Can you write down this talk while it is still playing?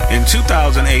In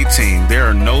 2018, there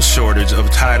are no shortage of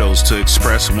titles to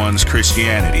express one's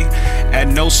Christianity,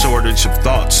 and no shortage of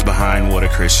thoughts behind what a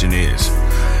Christian is.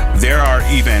 There are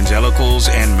evangelicals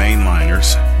and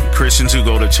mainliners, Christians who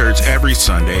go to church every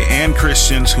Sunday, and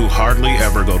Christians who hardly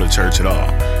ever go to church at all.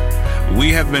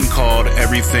 We have been called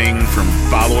everything from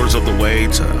followers of the way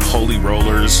to holy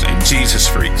rollers and Jesus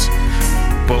freaks.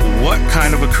 But what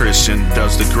kind of a Christian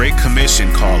does the Great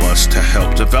Commission call us to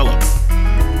help develop?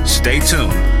 Stay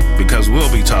tuned, because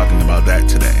we'll be talking about that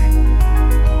today.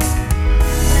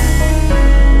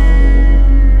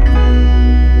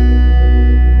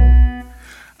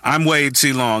 I'm Wade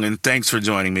C. Long, and thanks for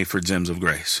joining me for Gems of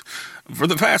Grace. For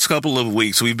the past couple of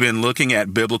weeks, we've been looking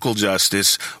at biblical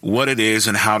justice, what it is,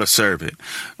 and how to serve it.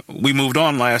 We moved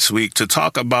on last week to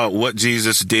talk about what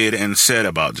Jesus did and said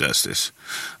about justice.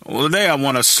 Well, today I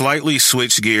want to slightly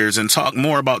switch gears and talk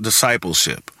more about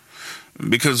discipleship.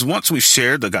 Because once we've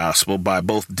shared the gospel by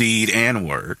both deed and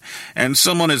word, and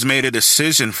someone has made a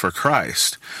decision for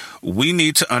Christ, we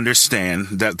need to understand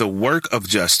that the work of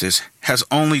justice has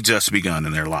only just begun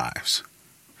in their lives.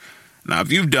 Now,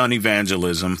 if you've done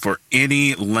evangelism for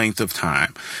any length of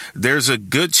time, there's a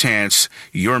good chance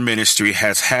your ministry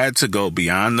has had to go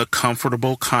beyond the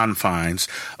comfortable confines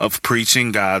of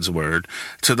preaching God's word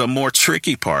to the more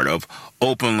tricky part of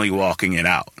openly walking it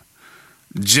out.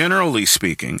 Generally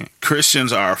speaking,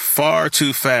 Christians are far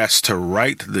too fast to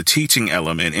write the teaching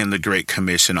element in the Great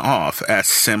Commission off as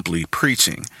simply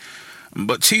preaching.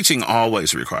 But teaching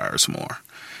always requires more.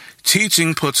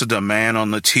 Teaching puts a demand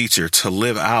on the teacher to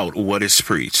live out what is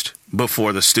preached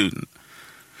before the student.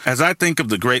 As I think of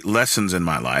the great lessons in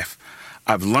my life,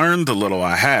 I've learned the little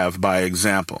I have by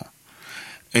example.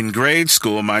 In grade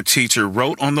school, my teacher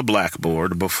wrote on the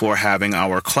blackboard before having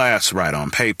our class write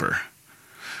on paper.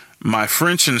 My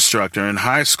French instructor in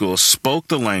high school spoke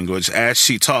the language as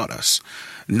she taught us,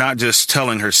 not just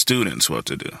telling her students what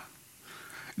to do.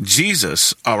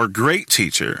 Jesus, our great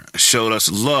teacher, showed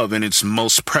us love in its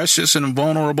most precious and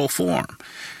vulnerable form.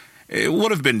 It would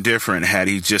have been different had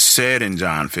he just said in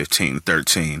John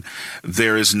 15:13,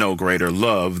 "There is no greater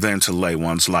love than to lay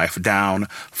one's life down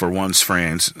for one's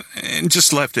friends," and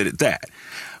just left it at that.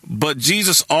 But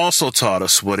Jesus also taught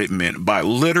us what it meant by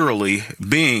literally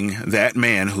being that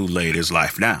man who laid his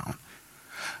life down.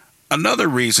 Another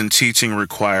reason teaching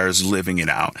requires living it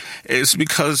out is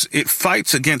because it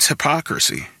fights against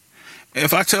hypocrisy.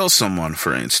 If I tell someone,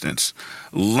 for instance,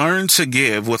 learn to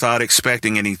give without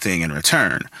expecting anything in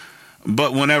return,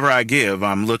 but whenever I give,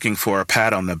 I'm looking for a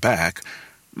pat on the back,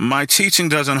 my teaching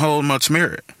doesn't hold much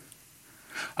merit.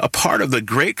 A part of the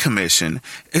Great Commission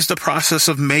is the process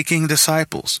of making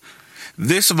disciples.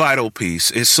 This vital piece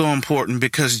is so important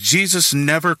because Jesus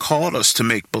never called us to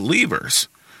make believers,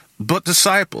 but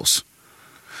disciples.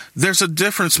 There's a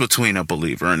difference between a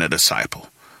believer and a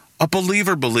disciple. A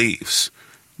believer believes,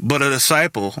 but a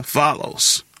disciple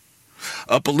follows.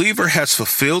 A believer has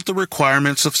fulfilled the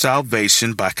requirements of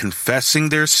salvation by confessing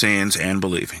their sins and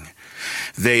believing.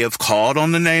 They have called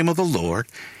on the name of the Lord,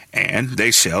 and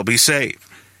they shall be saved.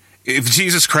 If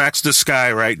Jesus cracks the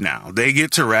sky right now, they get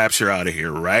to rapture out of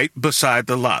here right beside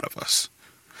the lot of us.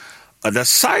 A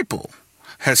disciple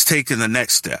has taken the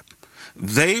next step.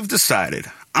 They've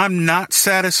decided, I'm not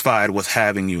satisfied with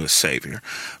having you as Savior,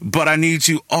 but I need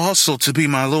you also to be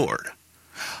my Lord.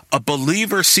 A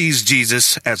believer sees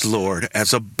Jesus as Lord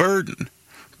as a burden,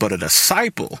 but a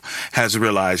disciple has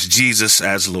realized Jesus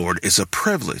as Lord is a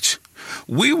privilege.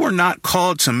 We were not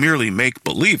called to merely make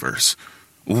believers.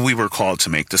 We were called to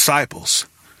make disciples.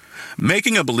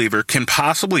 Making a believer can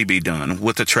possibly be done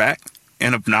with a track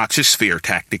and obnoxious fear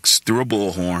tactics through a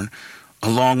bullhorn,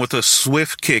 along with a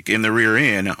swift kick in the rear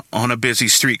end on a busy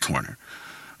street corner.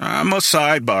 I must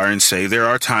sidebar and say there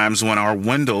are times when our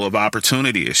window of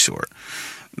opportunity is short.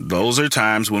 Those are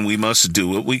times when we must do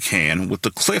what we can with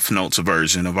the Cliff Notes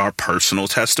version of our personal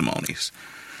testimonies.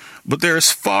 But there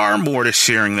is far more to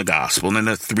sharing the gospel than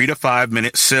a 3 to 5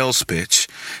 minute sales pitch,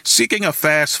 seeking a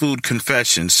fast food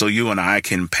confession so you and I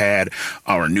can pad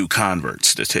our new convert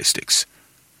statistics.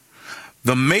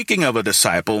 The making of a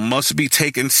disciple must be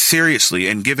taken seriously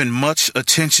and given much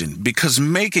attention because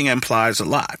making implies a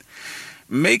lot.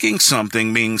 Making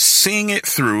something means seeing it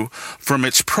through from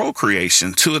its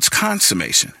procreation to its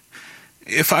consummation.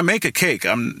 If I make a cake,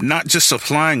 I'm not just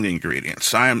supplying the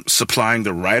ingredients. I am supplying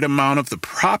the right amount of the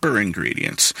proper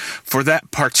ingredients for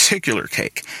that particular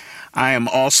cake. I am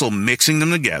also mixing them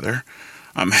together.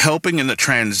 I'm helping in the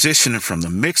transition from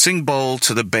the mixing bowl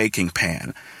to the baking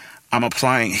pan. I'm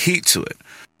applying heat to it.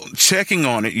 Checking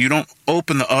on it, you don't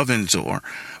open the oven door,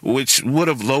 which would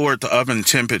have lowered the oven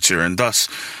temperature and thus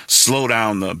slow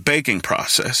down the baking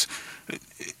process.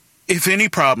 If any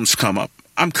problems come up,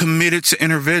 I'm committed to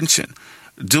intervention,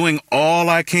 doing all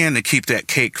I can to keep that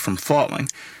cake from falling.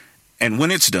 And when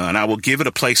it's done, I will give it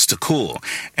a place to cool,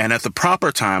 and at the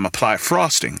proper time apply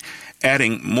frosting,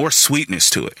 adding more sweetness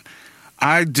to it.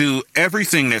 I do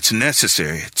everything that's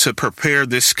necessary to prepare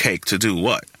this cake to do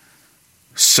what?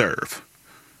 Serve.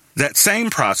 That same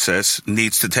process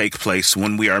needs to take place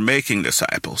when we are making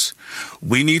disciples.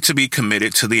 We need to be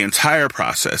committed to the entire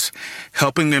process,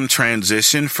 helping them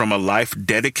transition from a life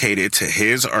dedicated to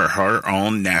his or her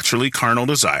own naturally carnal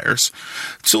desires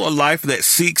to a life that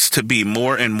seeks to be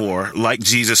more and more like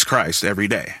Jesus Christ every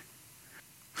day.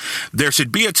 There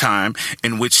should be a time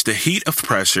in which the heat of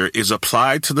pressure is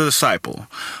applied to the disciple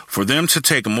for them to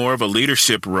take more of a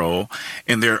leadership role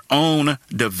in their own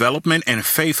development and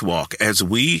faith walk as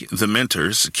we, the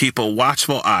mentors, keep a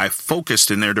watchful eye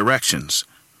focused in their directions.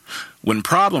 When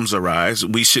problems arise,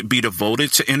 we should be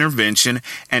devoted to intervention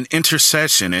and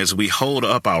intercession as we hold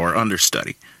up our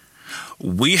understudy.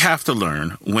 We have to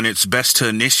learn when it's best to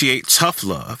initiate tough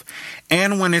love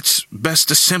and when it's best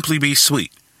to simply be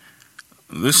sweet.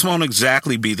 This won't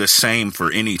exactly be the same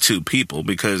for any two people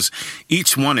because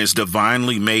each one is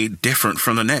divinely made different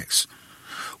from the next.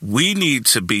 We need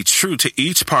to be true to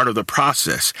each part of the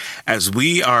process as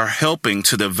we are helping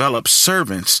to develop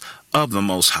servants of the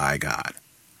Most High God.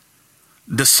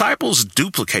 Disciples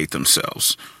duplicate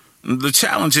themselves. The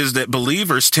challenge is that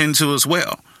believers tend to as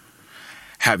well.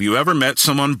 Have you ever met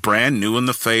someone brand new in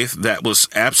the faith that was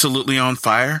absolutely on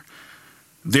fire?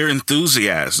 Their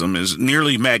enthusiasm is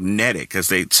nearly magnetic as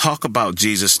they talk about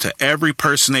Jesus to every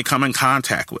person they come in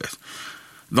contact with.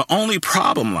 The only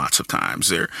problem lots of times,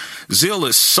 their zeal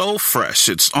is so fresh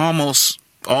it's almost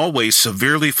always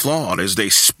severely flawed as they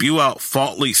spew out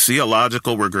faulty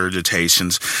theological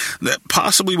regurgitations that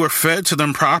possibly were fed to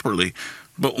them properly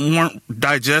but weren't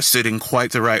digested in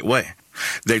quite the right way.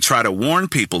 They try to warn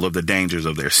people of the dangers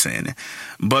of their sin,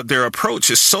 but their approach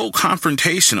is so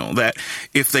confrontational that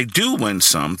if they do win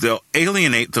some, they'll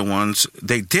alienate the ones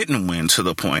they didn't win to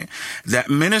the point that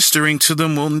ministering to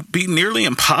them will be nearly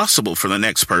impossible for the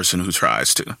next person who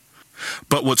tries to.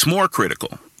 But what's more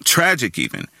critical, tragic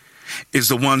even, is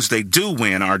the ones they do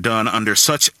win are done under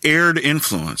such aired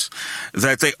influence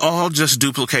that they all just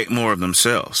duplicate more of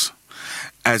themselves.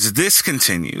 As this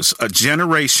continues, a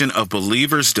generation of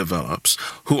believers develops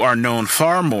who are known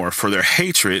far more for their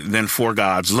hatred than for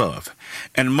God's love,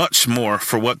 and much more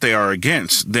for what they are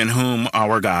against than whom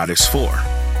our God is for.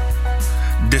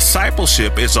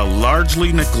 Discipleship is a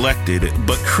largely neglected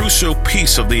but crucial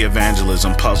piece of the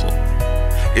evangelism puzzle.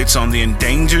 It's on the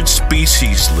endangered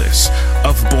species list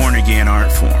of born-again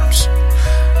art forms.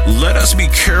 Let us be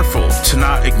careful to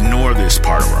not ignore this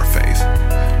part of our faith,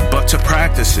 but to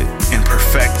practice it and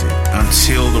perfect it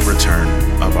until the return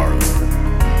of our Lord.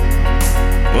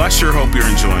 Well, I sure hope you're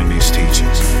enjoying these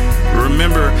teachings.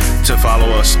 Remember to follow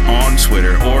us on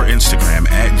Twitter or Instagram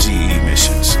at GE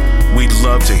Missions. We'd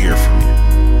love to hear from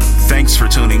you. Thanks for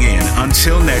tuning in.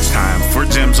 Until next time, for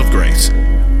Gems of Grace,